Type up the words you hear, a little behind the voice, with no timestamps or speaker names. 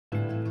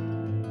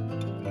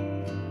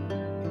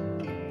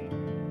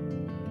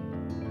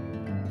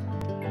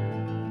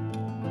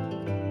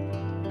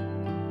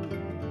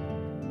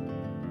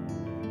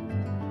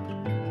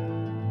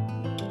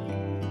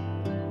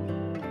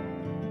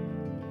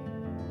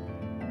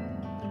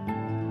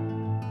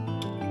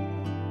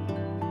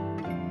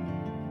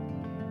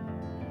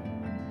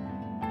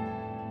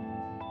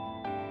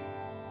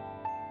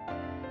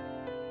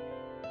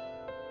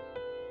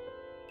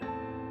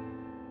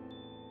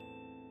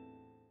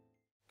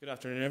Good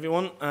afternoon,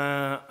 everyone.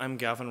 I'm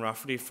Gavan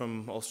Rafferty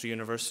from Ulster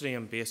University.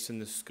 I'm based in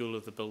the School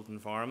of the Built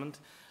Environment.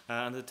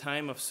 At the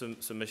time of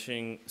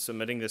submitting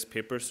this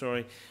paper,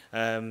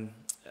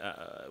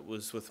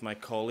 was with my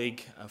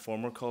colleague, a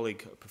former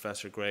colleague,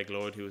 Professor Greg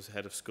Lloyd, who was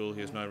head of school,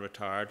 who is now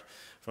retired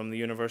from the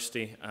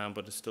university,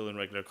 but is still in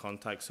regular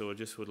contact. So I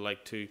just would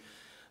like to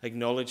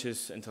acknowledge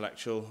his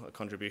intellectual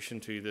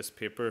contribution to this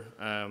paper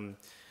and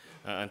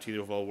to the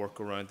overall work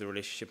around the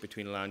relationship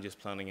between land use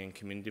planning and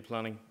community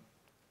planning.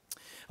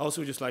 I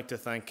also would just like to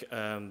thank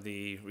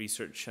the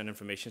Research and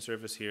Information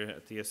Service here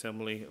at the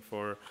Assembly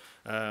for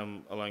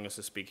allowing us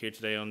to speak here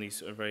today on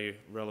these very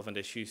relevant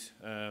issues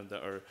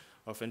that are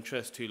of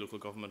interest to local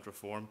government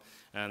reform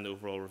and the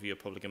overall review of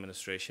public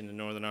administration in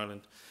Northern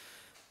Ireland.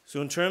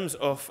 So in terms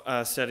of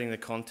setting the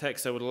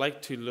context, I would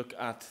like to look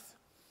at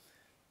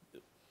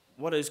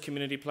what is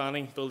community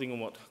planning, building on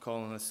what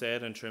Colin has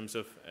said in terms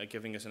of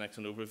giving us an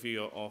excellent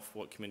overview of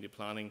what community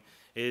planning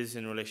is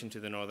in relation to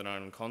the Northern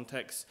Ireland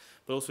context,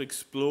 but also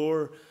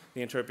explore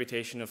the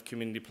interpretation of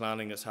community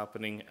planning that's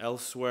happening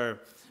elsewhere,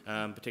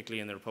 particularly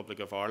in the Republic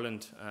of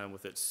Ireland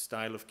with its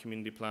style of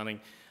community planning,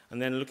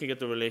 and then looking at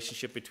the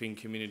relationship between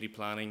community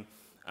planning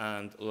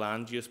and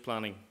land use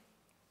planning.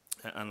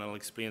 And I'll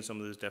explain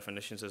some of those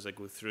definitions as I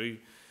go through.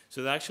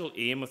 So the actual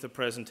aim of the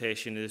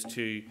presentation is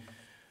to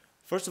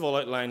first of all,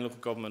 outline local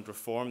government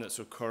reform that's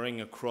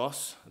occurring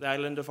across the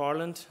island of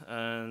Ireland,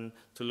 and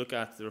to look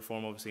at the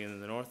reform obviously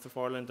in the north of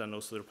Ireland and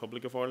also the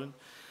Republic of Ireland,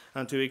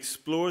 and to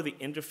explore the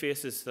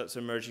interfaces that's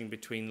emerging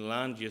between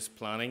land use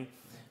planning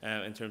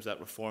in terms of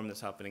that reform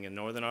that's happening in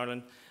Northern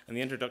Ireland, and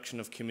the introduction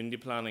of community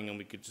planning, and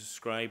we could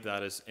describe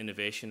that as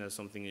innovation, as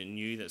something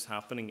new that's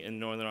happening in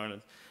Northern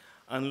Ireland,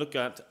 and look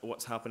at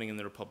what's happening in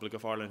the Republic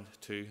of Ireland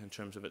too in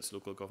terms of its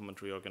local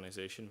government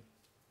reorganisation.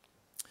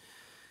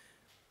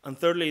 And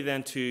thirdly,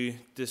 then, to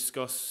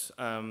discuss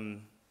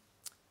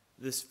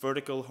this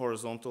vertical,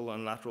 horizontal,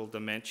 and lateral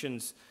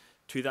dimensions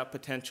to that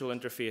potential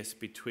interface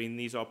between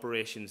these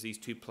operations, these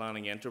two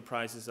planning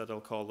enterprises that I'll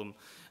call them,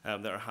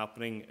 that are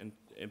happening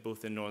in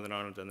both in Northern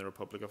Ireland and the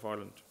Republic of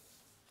Ireland.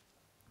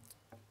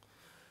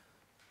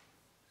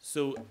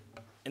 So,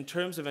 in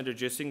terms of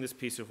introducing this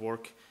piece of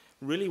work,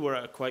 really we're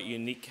at a quite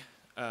unique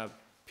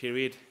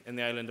period in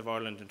the island of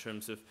Ireland in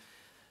terms of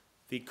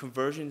the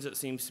convergence that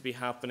seems to be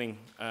happening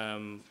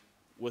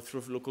with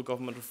local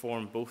government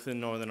reform, both in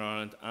Northern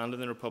Ireland and in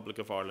the Republic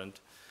of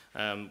Ireland.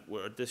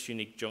 We're at this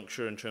unique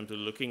juncture in terms of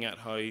looking at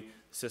how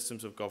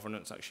systems of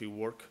governance actually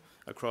work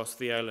across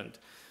the island.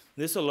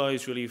 This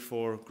allows really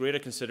for greater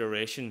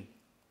consideration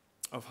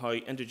of how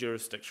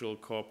inter-jurisdictional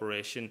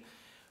cooperation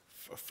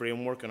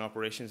framework and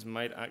operations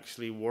might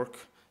actually work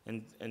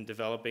in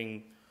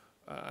developing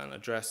and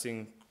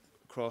addressing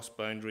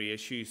cross-boundary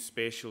issues,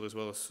 spatial as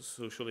well as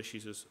social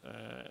issues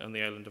on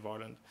the island of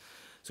Ireland.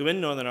 So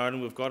in Northern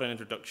Ireland, we've got an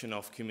introduction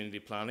of community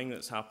planning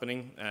that's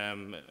happening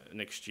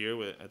next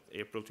year, at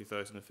April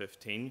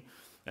 2015,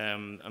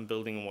 and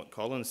building on what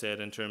Colin said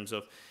in terms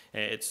of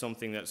it's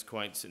something that's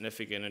quite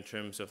significant in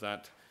terms of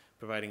that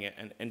providing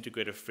an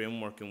integrated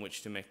framework in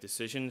which to make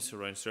decisions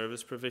around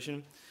service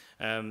provision.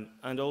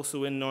 And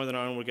also in Northern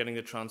Ireland, we're getting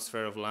the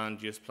transfer of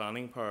land use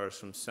planning powers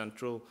from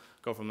central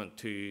government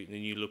to the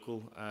new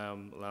local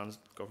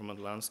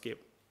government landscape.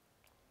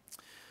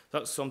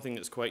 That's something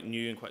that's quite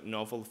new and quite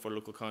novel for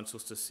local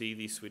councils to see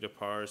these suite of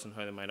powers and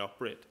how they might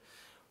operate.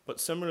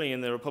 But similarly, in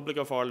the Republic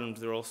of Ireland,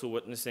 they're also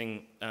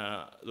witnessing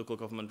local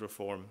government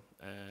reform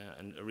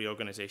and a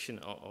reorganisation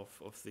of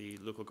the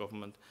local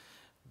government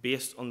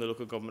based on the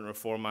Local Government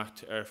Reform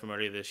Act from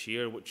earlier this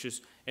year, which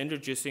is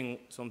introducing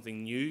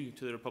something new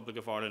to the Republic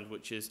of Ireland,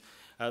 which is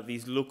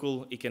these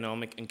local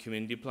economic and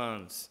community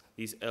plans,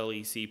 these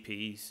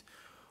LECPs,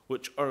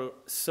 which are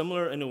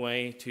similar in a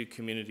way to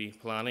community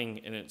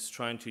planning, and it's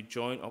trying to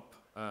join up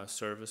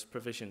service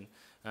provision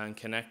and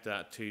connect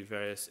that to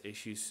various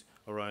issues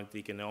around the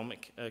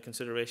economic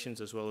considerations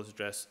as well as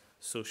address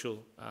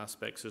social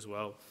aspects as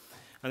well.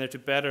 And they're to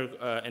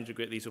better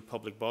integrate these with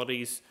public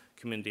bodies,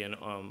 community and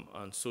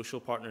social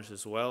partners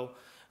as well,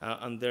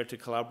 and they're to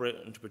collaborate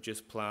and to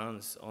produce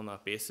plans on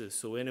that basis.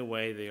 So in a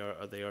way they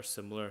are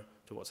similar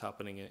to what's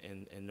happening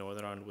in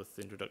Northern Ireland with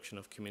the introduction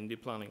of community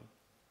planning.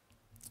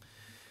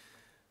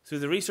 So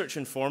the research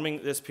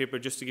informing this paper,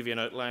 just to give you an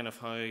outline of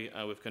how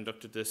we've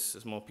conducted this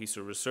small piece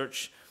of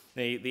research,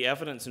 the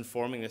evidence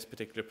informing this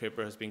particular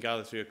paper has been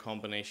gathered through a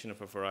combination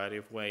of a variety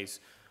of ways.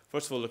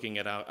 First of all, looking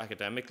at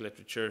academic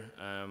literature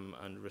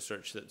and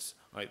research that's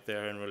out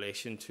there in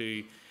relation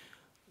to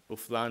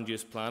both land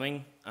use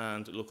planning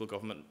and local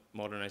government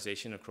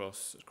modernisation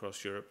across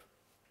Europe.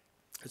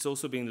 It's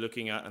also been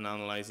looking at and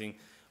analysing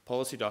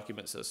policy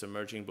documents that's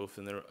emerging both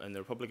in the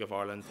Republic of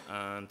Ireland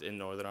and in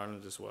Northern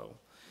Ireland as well.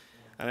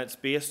 And it's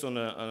based on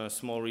a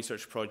small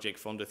research project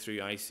funded through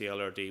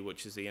ICLRD,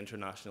 which is the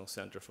International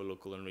Centre for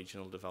Local and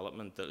Regional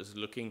Development, that is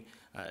looking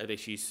at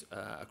issues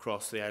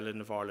across the island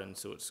of Ireland.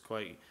 So it's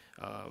quite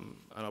an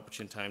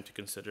opportune time to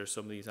consider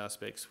some of these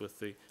aspects with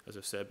the, as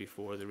I've said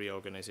before, the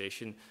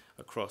reorganisation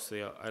across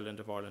the island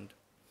of Ireland.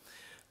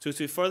 So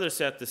to further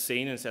set the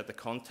scene and set the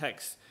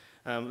context,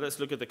 let's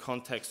look at the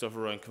context of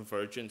around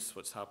convergence,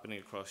 what's happening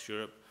across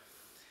Europe.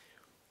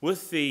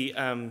 With the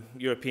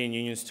European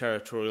Union's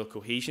territorial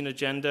cohesion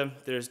agenda,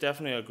 there's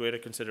definitely a greater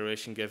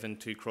consideration given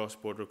to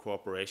cross-border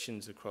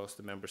cooperations across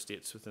the member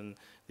states within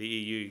the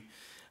EU.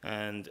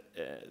 And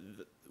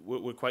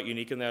we're quite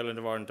unique in the island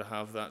of Ireland to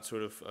have that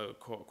sort of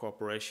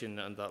cooperation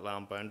and that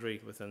land boundary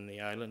within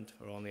the island,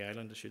 or on the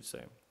island, I should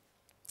say.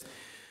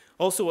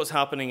 Also, what's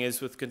happening is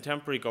with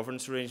contemporary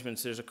governance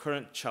arrangements, there's a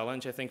current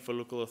challenge, I think, for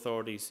local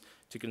authorities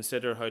to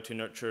consider how to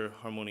nurture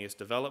harmonious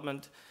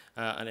development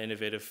and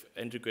innovative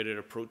integrated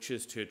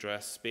approaches to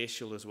address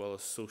spatial as well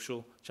as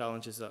social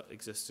challenges that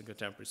exist in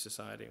contemporary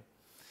society.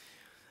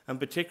 And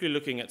particularly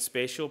looking at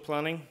spatial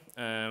planning,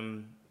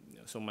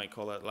 some might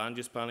call that land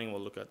use planning.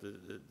 We'll look at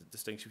the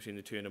distinction between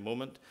the two in a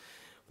moment.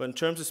 But in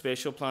terms of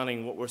spatial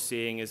planning, what we're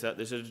seeing is that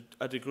there's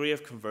a degree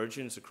of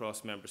convergence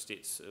across member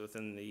states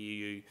within the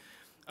EU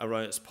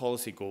around its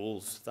policy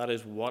goals. That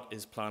is, what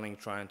is planning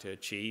trying to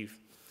achieve?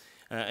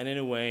 And in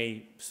a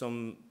way,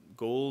 some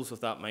goals of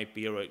that might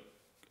be around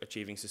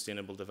achieving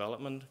sustainable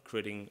development,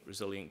 creating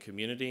resilient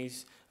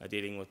communities,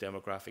 dealing with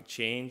demographic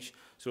change.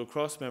 So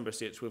across member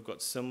states, we've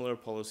got similar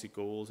policy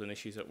goals and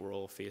issues that we're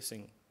all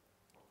facing.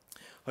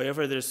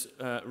 However, there's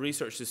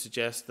research to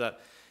suggest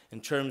that in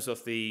terms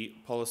of the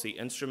policy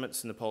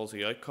instruments and the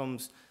policy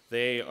outcomes,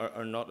 they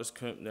are not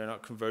they're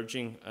not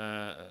converging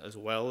as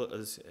well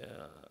as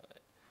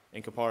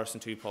in comparison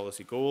to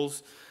policy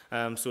goals.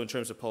 So in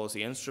terms of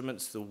policy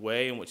instruments, the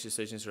way in which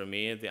decisions are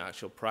made, the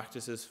actual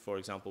practices, for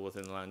example,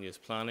 within land use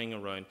planning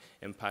around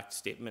impact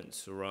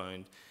statements,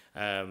 around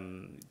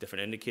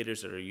different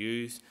indicators that are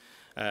used,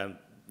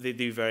 they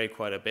do vary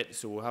quite a bit,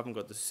 so we haven't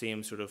got the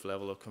same sort of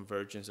level of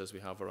convergence as we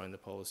have around the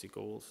policy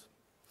goals.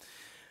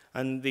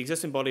 And the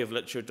existing body of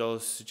literature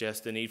does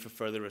suggest the need for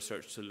further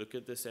research to look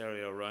at this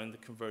area around the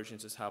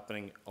convergence that's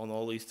happening on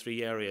all these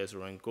three areas,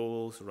 around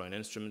goals, around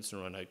instruments,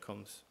 and around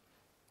outcomes.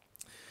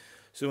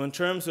 So in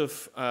terms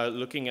of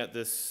looking at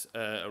this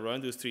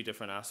around those three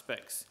different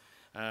aspects,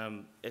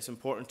 it's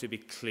important to be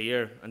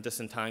clear and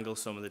disentangle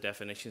some of the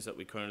definitions that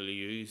we currently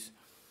use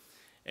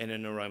in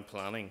and around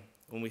planning.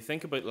 When we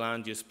think about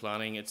land use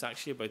planning, it's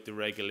actually about the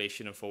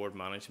regulation and forward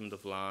management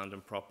of land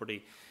and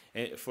property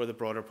for the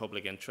broader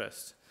public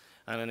interest.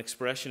 And an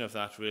expression of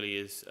that really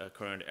is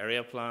current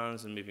area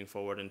plans and moving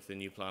forward into the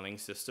new planning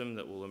system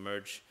that will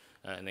emerge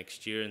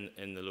next year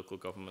in the local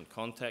government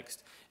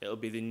context. It'll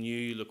be the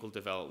new local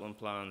development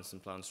plans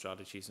and plan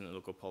strategies and the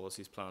local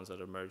policies plans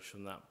that emerge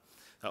from that.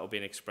 That will be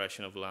an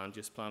expression of land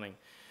use planning.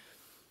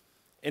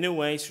 In a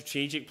way,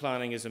 strategic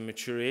planning is a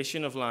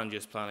maturation of land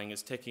use planning.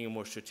 It's taking a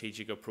more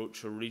strategic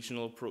approach, a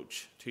regional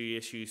approach to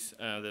issues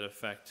that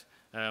affect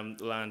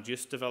land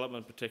use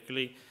development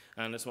particularly,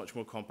 and it's much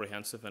more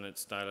comprehensive in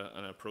its style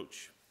and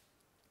approach.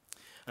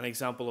 An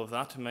example of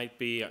that might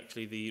be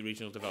actually the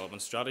regional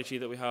development strategy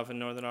that we have in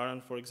Northern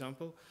Ireland, for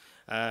example.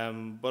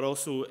 But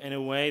also, in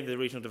a way, the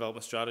regional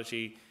development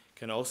strategy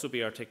can also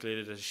be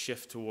articulated as a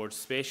shift towards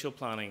spatial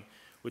planning,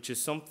 which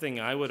is something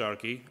I would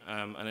argue,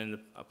 and in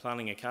the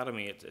Planning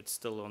Academy it's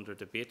still under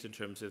debate in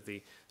terms of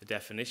the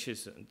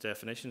definitions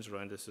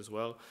around this as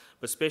well.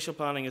 But spatial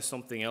planning is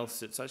something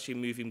else. It's actually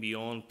moving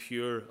beyond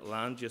pure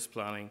land use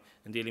planning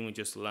and dealing with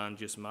just land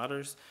use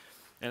matters.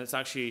 And it's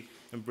actually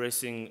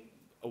embracing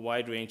a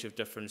wide range of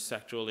different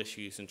sectoral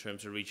issues in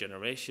terms of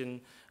regeneration,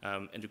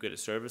 integrated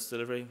service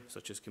delivery,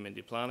 such as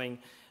community planning.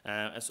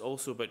 It's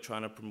also about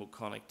trying to promote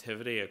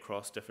connectivity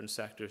across different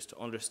sectors to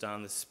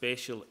understand the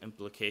spatial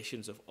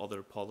implications of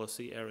other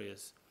policy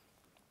areas.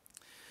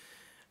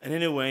 And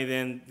in a way,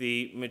 then,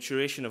 the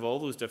maturation of all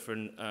those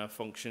different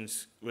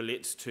functions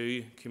relates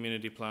to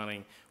community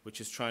planning, which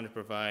is trying to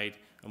provide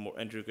a more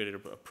integrated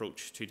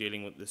approach to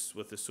dealing with this,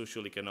 with the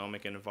social,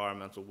 economic, and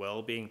environmental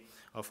well-being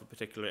of a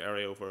particular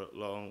area over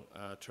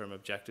long-term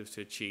objectives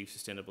to achieve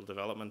sustainable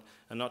development,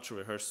 and not to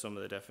rehearse some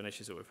of the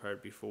definitions that we've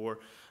heard before.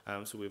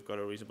 So we've got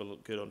a reasonable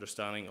good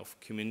understanding of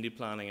community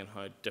planning and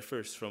how it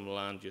differs from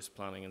land use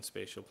planning and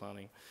spatial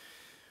planning.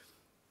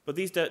 But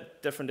these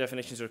different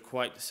definitions are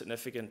quite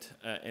significant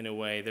in a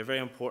way. They're very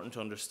important to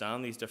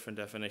understand these different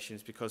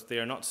definitions because they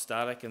are not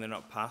static and they're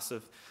not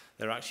passive.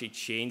 They're actually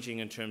changing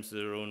in terms of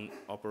their own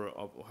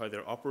how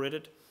they're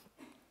operated,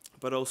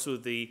 but also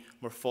the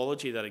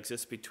morphology that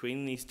exists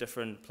between these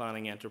different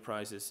planning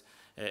enterprises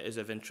is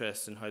of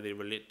interest in how they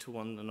relate to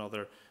one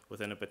another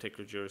within a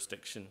particular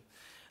jurisdiction.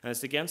 And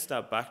it's against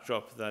that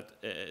backdrop that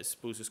I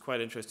suppose it's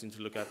quite interesting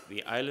to look at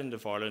the island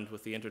of Ireland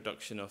with the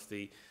introduction of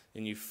the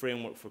new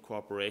framework for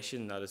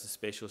cooperation, that is the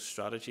spatial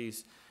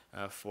strategies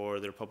for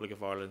the Republic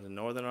of Ireland and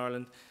Northern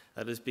Ireland,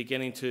 that is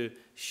beginning to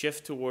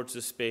shift towards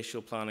the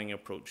spatial planning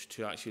approach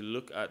to actually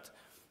look at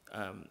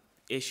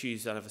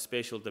issues that have a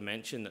spatial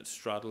dimension that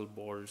straddle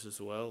borders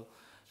as well.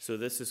 So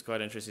this is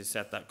quite interesting to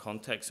set that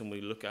context when we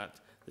look at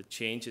the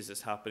changes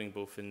that's happening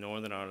both in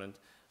Northern Ireland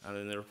and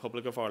in the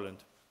Republic of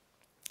Ireland.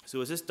 So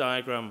as this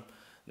diagram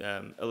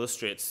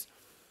illustrates,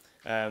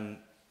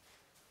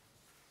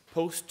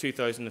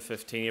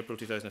 post-2015, April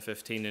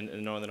 2015, in the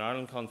Northern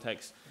Ireland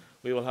context,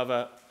 we will have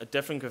a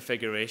different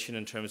configuration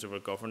in terms of our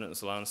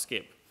governance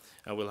landscape.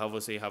 We'll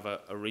obviously have a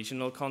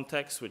regional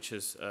context, which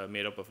is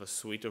made up of a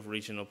suite of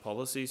regional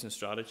policies and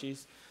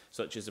strategies,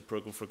 such as the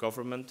Programme for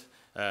Government,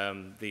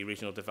 the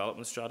Regional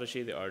Development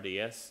Strategy, the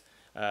RDS,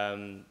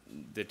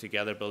 the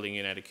Together Building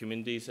United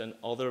Communities, and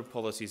other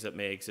policies that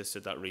may exist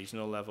at that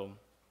regional level.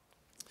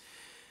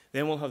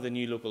 Then we'll have the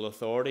new local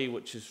authority,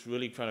 which is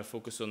really trying to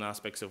focus on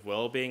aspects of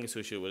well-being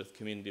associated with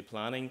community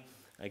planning,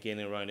 again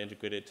around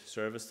integrated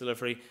service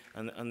delivery,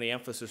 and the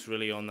emphasis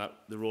really on that,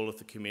 the role of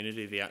the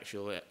community, the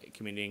actual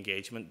community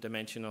engagement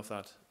dimension of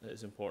that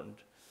is important.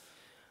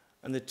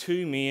 And the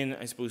two main,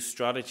 I suppose,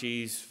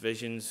 strategies,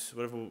 visions,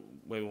 whatever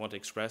way we want to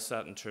express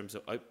that in terms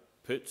of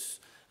outputs,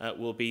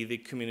 will be the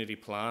community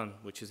plan,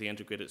 which is the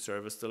integrated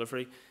service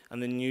delivery,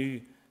 and the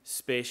new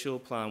spatial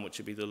plan, which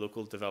would be the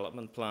local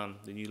development plan,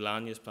 the new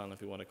land use plan,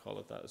 if you want to call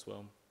it that as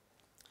well.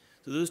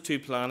 So those two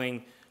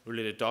planning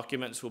related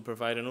documents will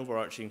provide an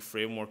overarching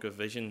framework of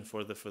vision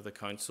for the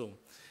council.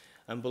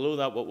 And below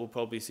that, what we'll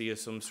probably see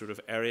is some sort of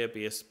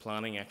area-based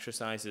planning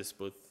exercises,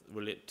 both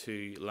relate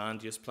to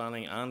land use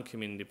planning and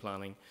community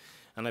planning.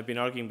 And I've been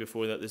arguing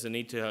before that there's a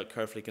need to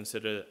carefully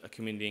consider a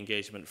community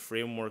engagement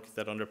framework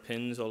that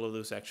underpins all of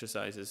those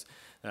exercises,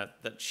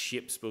 that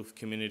shapes both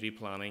community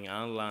planning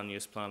and land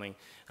use planning,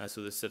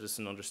 so the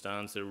citizen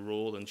understands their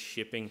role in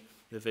shaping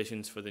the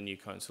visions for the new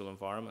council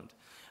environment.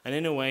 And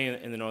in a way,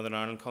 in the Northern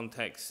Ireland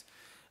context,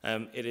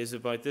 it is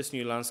about, this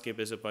new landscape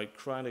is about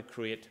trying to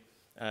create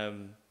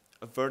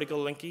a vertical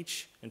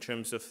linkage in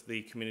terms of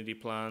the community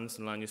plans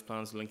and land use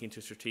plans linking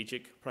to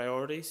strategic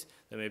priorities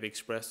that may be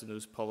expressed in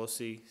those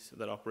policies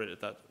that operate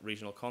at that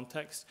regional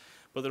context.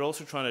 But they're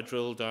also trying to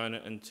drill down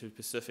into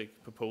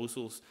specific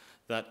proposals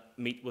that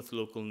meet with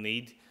local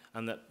need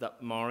and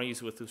that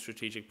marries with those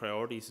strategic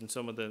priorities. And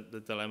some of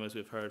the dilemmas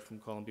we've heard from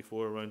Colin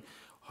before around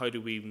how do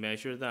we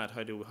measure that,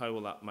 how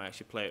will that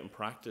actually play out in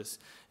practice,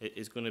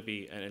 is going to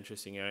be an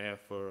interesting area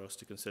for us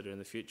to consider in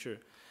the future.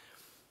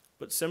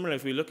 But similarly,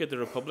 if we look at the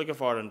Republic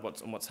of Ireland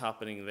and what's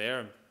happening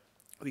there,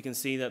 we can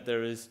see that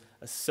there is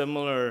a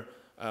similar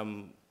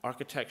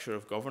architecture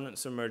of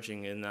governance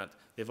emerging, in that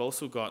they've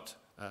also got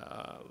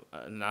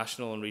a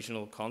national and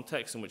regional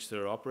context in which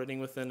they're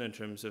operating within, in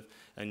terms of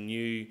a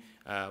new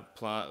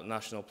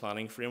national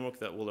planning framework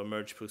that will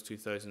emerge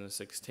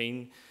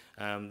post-2016.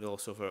 They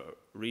also have a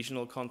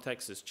regional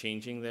context that's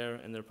changing there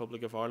in the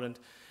Republic of Ireland.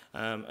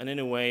 And in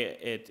a way,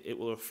 it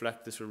will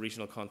reflect this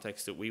regional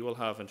context that we will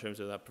have in terms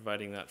of that,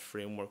 providing that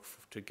framework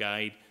to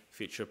guide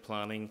future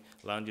planning,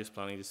 land use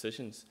planning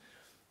decisions.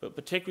 But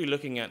particularly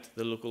looking at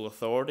the local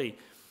authority,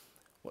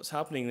 what's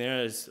happening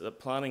there is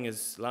that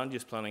land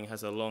use planning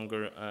has a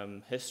longer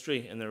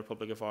history in the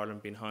Republic of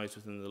Ireland, being housed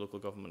within the local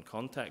government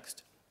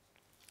context.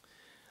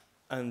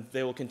 And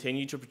they will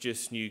continue to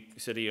produce new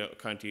city or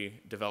county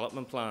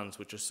development plans,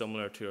 which are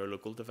similar to our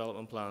local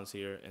development plans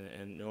here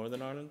in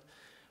Northern Ireland.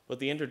 But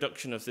the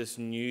introduction of this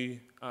new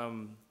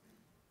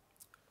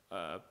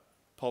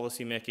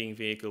policy-making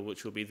vehicle,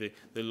 which will be the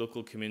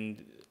local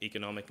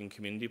economic and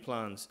community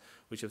plans,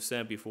 which I've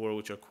said before,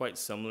 which are quite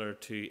similar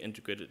to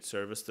integrated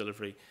service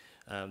delivery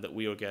that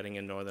we are getting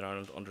in Northern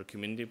Ireland under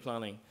community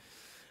planning.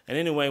 And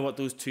in a way, what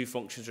those two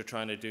functions are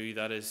trying to do,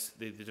 that is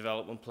the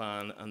development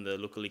plan and the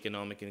local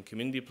economic and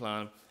community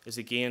plan, is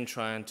again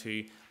trying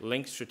to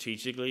link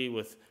strategically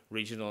with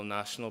regional and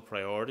national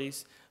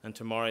priorities, and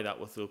to marry that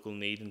with local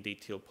need and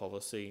detailed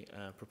policy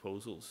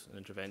proposals and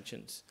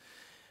interventions.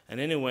 And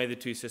in a way, the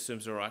two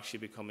systems are actually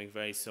becoming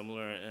very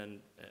similar, and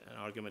an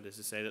argument is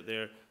to say that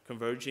they're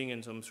converging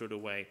in some sort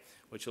of way,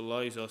 which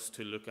allows us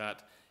to look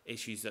at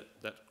issues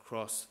that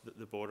cross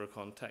the border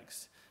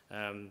context.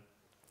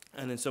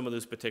 And in some of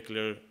those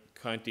particular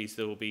counties,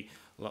 there will be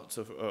lots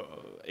of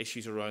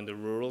issues around the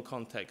rural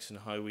context and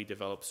how we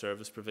develop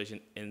service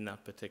provision in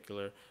that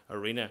particular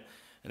arena.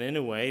 And in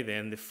a way,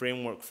 then, the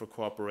framework for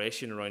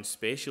cooperation around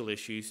spatial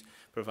issues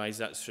provides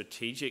that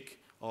strategic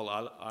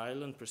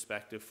all-island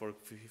perspective for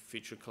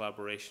future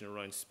collaboration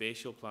around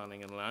spatial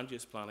planning and land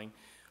use planning.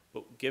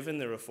 But given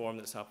the reform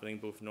that's happening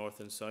both north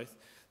and south,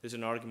 there's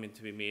an argument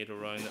to be made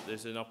around that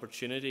there's an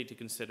opportunity to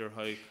consider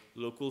how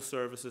local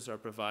services are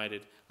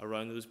provided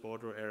around those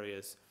border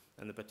areas,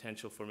 and the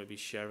potential for maybe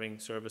sharing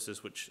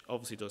services, which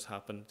obviously does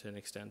happen to an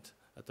extent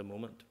at the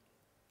moment.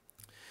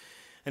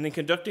 And in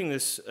conducting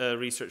this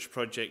research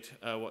project,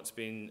 what's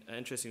been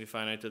interesting to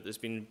find out that there's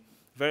been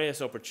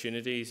various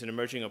opportunities and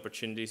emerging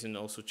opportunities, and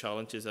also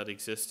challenges that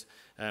exist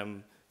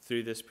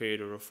through this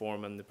period of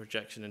reform and the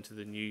projection into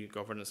the new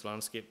governance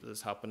landscape that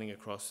is happening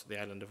across the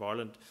island of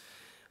Ireland.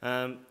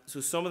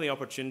 So some of the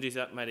opportunities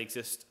that might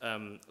exist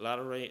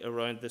laterally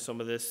around some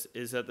of this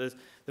is that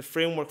the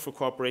framework for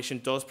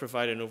cooperation does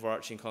provide an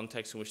overarching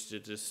context in which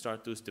to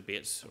start those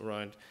debates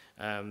around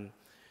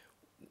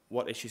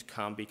what issues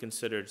can be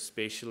considered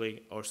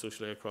spatially or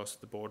socially across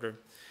the border.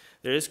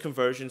 There is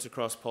convergence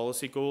across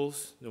policy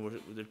goals.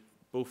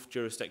 Both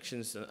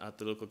jurisdictions at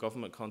the local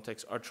government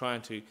context are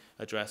trying to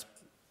address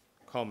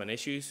common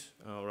issues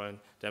around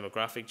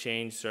demographic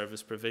change,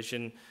 service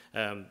provision,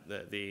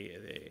 the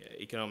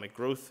economic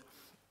growth.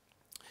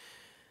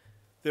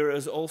 There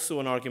is also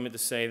an argument to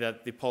say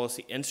that the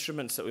policy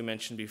instruments that we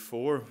mentioned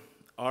before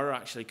are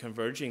actually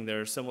converging. There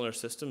are similar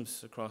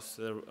systems across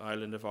the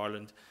island of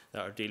Ireland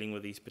that are dealing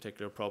with these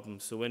particular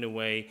problems. So in a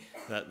way,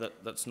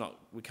 that's not,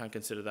 we can't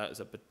consider that as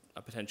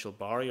a potential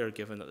barrier,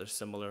 given that there's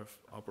similar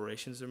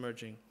operations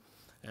emerging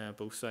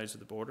both sides of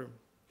the border.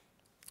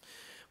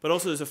 But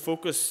also there's a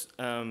focus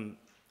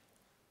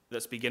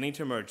that's beginning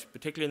to emerge,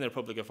 particularly in the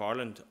Republic of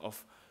Ireland,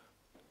 of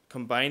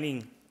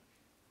combining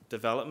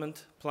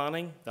development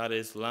planning, that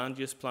is land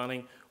use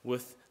planning,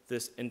 with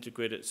this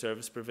integrated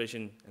service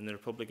provision in the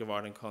Republic of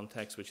Ireland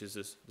context, which is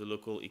the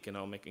local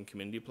economic and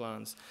community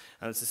plans.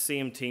 And it's the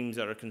same teams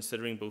that are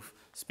considering both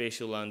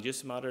spatial land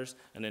use matters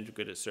and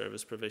integrated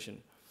service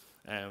provision.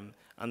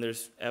 And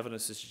there's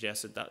evidence to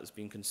suggest that that has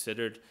been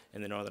considered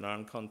in the Northern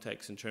Ireland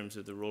context in terms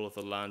of the role of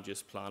the land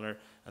use planner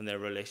and their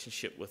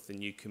relationship with the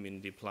new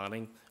community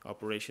planning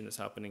operation that's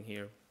happening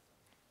here.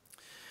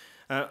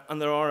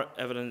 And there's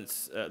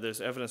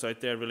evidence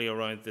out there really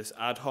around this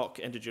ad hoc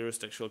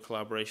inter-jurisdictional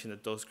collaboration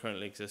that does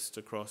currently exist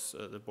across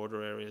the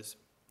border areas.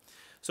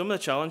 Some of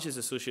the challenges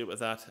associated with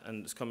that,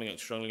 and it's coming out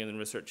strongly in the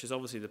research, is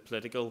obviously the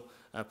political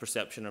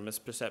perception or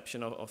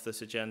misperception of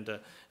this agenda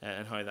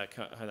and how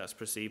that's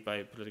perceived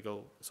by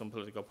some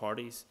political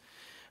parties.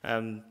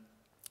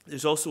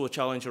 There's also a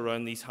challenge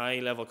around these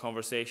high-level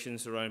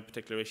conversations around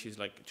particular issues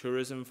like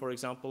tourism, for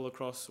example,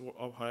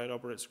 how it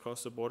operates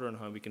across the border and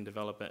how we can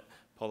develop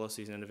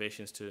policies and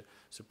innovations to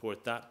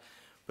support that.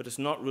 But it's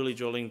not really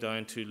drilling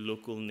down to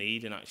local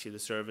need and actually the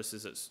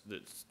services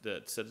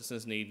that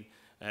citizens need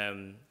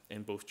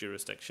in both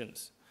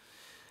jurisdictions.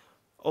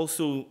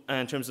 Also,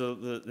 in terms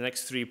of the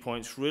next 3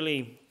 points,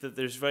 really, that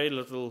there's very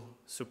little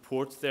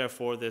support there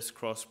for this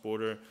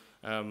cross-border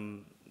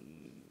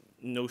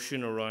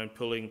notion around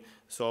pulling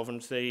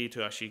sovereignty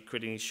to actually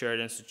creating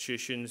shared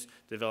institutions,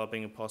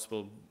 developing a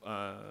possible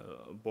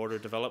border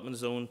development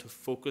zone to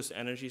focus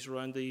energies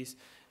around these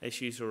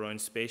issues around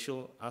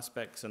spatial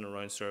aspects and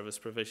around service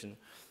provision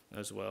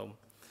as well.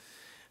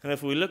 And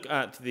if we look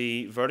at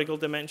the vertical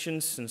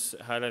dimensions, since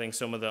highlighting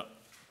some of the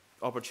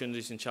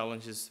opportunities and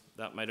challenges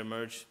that might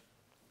emerge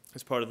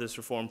as part of this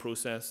reform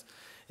process,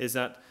 is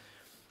that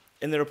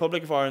in the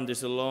Republic of Ireland,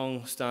 there's a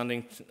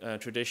long-standing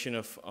tradition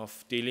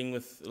of dealing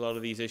with a lot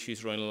of these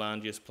issues around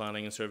land use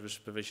planning and service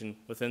provision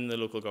within the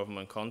local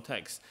government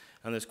context.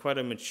 And there's quite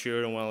a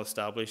mature and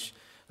well-established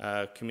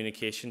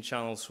communication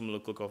channels from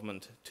local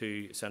government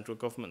to central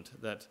government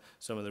that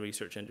some of the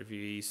research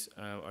interviewees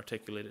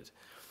articulated.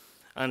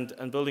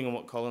 And building on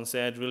what Colin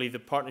said, really the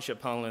partnership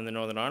panel in the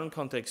Northern Ireland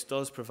context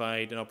does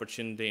provide an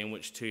opportunity in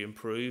which to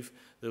improve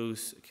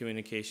those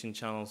communication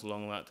channels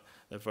along that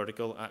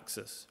vertical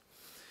axis.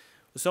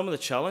 Some of the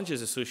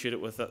challenges associated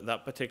with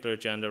that particular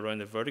agenda around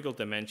the vertical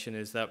dimension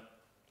is that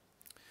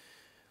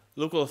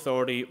local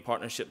authority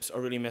partnerships are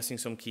really missing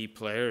some key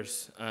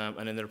players.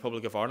 And in the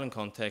Republic of Ireland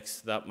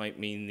context, that might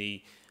mean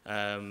the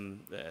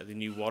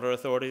new water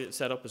authority that's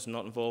set up is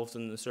not involved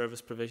in the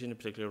service provision,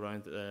 particularly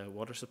around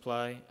water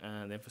supply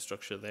and the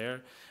infrastructure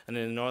there. And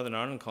in the Northern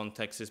Ireland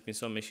context, there's been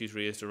some issues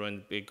raised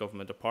around big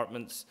government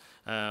departments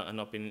and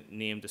not being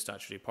named as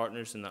statutory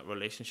partners in that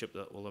relationship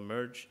that will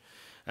emerge.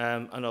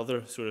 And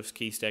other sort of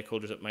key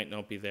stakeholders that might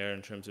not be there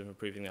in terms of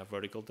improving that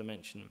vertical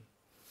dimension.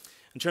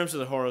 In terms of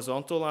the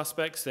horizontal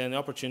aspects, then the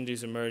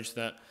opportunities emerge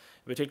that,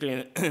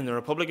 particularly in the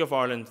Republic of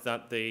Ireland,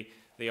 that they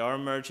are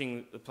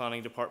merging the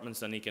planning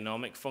departments and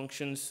economic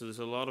functions. So there's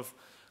a lot of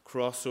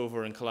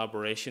crossover and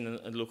collaboration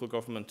in local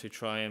government to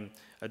try and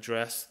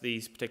address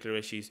these particular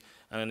issues.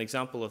 And an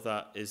example of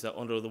that is that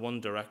under the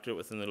one directorate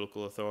within the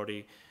local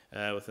authority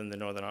within the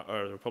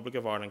the Republic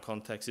of Ireland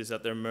context is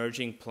that they're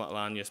merging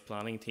land use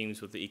planning teams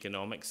with the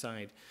economic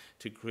side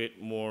to create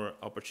more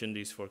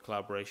opportunities for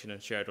collaboration and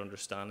shared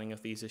understanding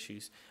of these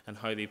issues and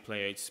how they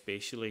play out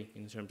spatially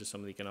in terms of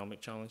some of the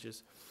economic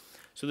challenges.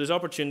 So there's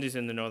opportunities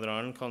in the Northern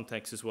Ireland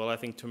context as well, I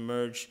think, to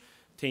merge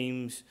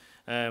teams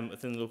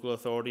within the local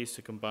authorities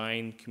to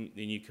combine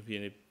the new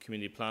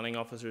community planning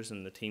officers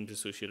and the teams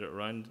associated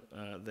around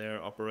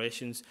their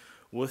operations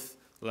with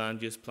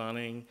land use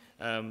planning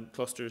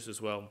clusters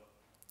as well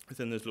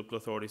within those local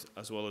authorities,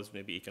 as well as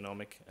maybe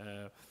economic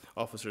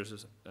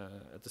officers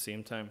at the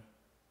same time.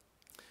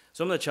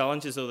 Some of the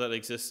challenges, though, that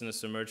exist in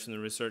this emerged in the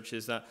research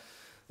is that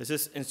there's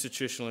this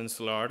institutional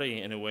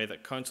insularity in a way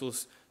that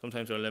councils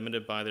sometimes are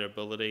limited by their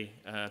ability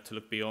to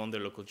look beyond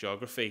their local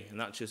geography, and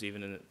not just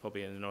even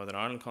probably in the Northern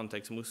Ireland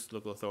context. Most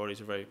local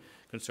authorities are very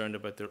concerned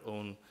about their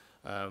own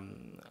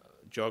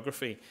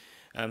geography.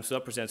 So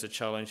that presents a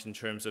challenge in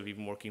terms of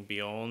even working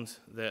beyond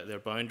their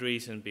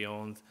boundaries and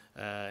beyond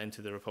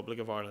into the Republic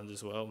of Ireland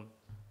as well.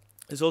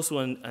 There's also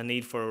a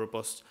need for a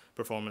robust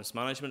performance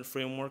management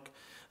framework.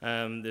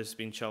 There's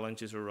been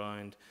challenges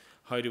around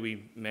how do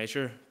we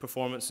measure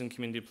performance in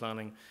community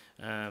planning,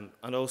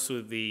 and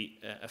also the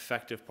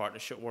effective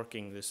partnership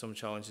working. There's some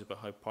challenges about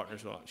how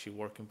partners will actually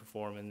work and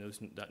perform in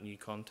that new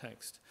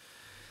context.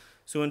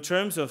 So in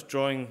terms of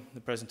drawing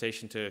the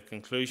presentation to a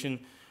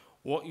conclusion,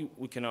 what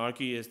we can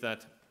argue is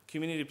that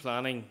community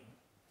planning,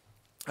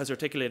 as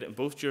articulated in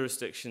both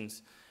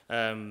jurisdictions,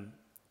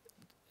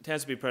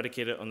 tends to be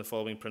predicated on the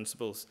following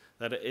principles: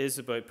 that it is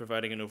about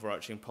providing an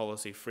overarching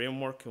policy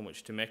framework in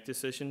which to make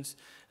decisions,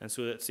 and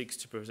so that seeks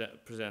to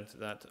present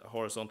that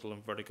horizontal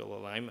and vertical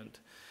alignment.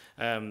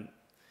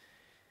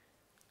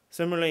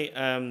 Similarly,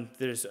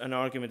 there's an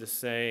argument to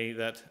say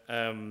that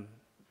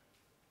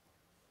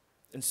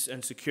in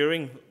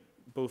securing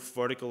both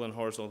vertical and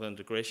horizontal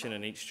integration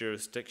in each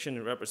jurisdiction,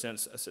 it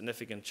represents a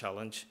significant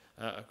challenge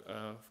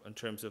in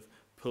terms of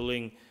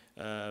pooling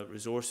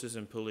resources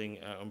and pooling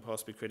and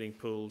possibly creating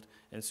pooled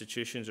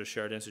institutions or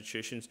shared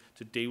institutions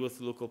to deal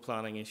with local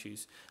planning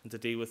issues and to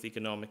deal with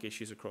economic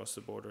issues across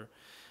the border.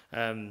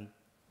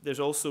 There's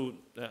also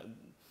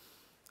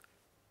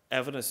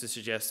evidence to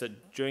suggest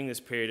that during this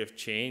period of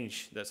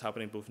change that's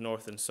happening both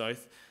north and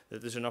south, that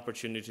there's an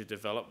opportunity to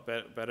develop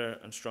better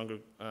and stronger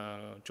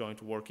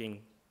joint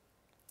working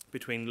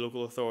between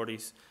local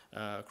authorities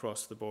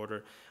across the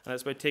border. And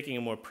it's by taking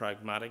a more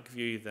pragmatic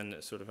view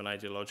than sort of an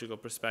ideological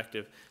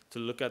perspective to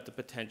look at the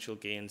potential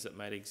gains that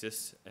might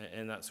exist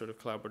in that sort of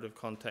collaborative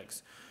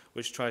context,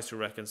 which tries to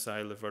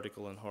reconcile the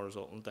vertical and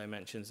horizontal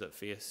dimensions that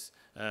face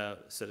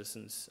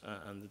citizens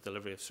and the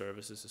delivery of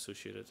services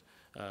associated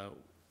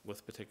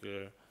with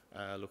particular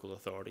local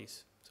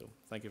authorities. So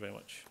thank you very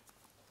much.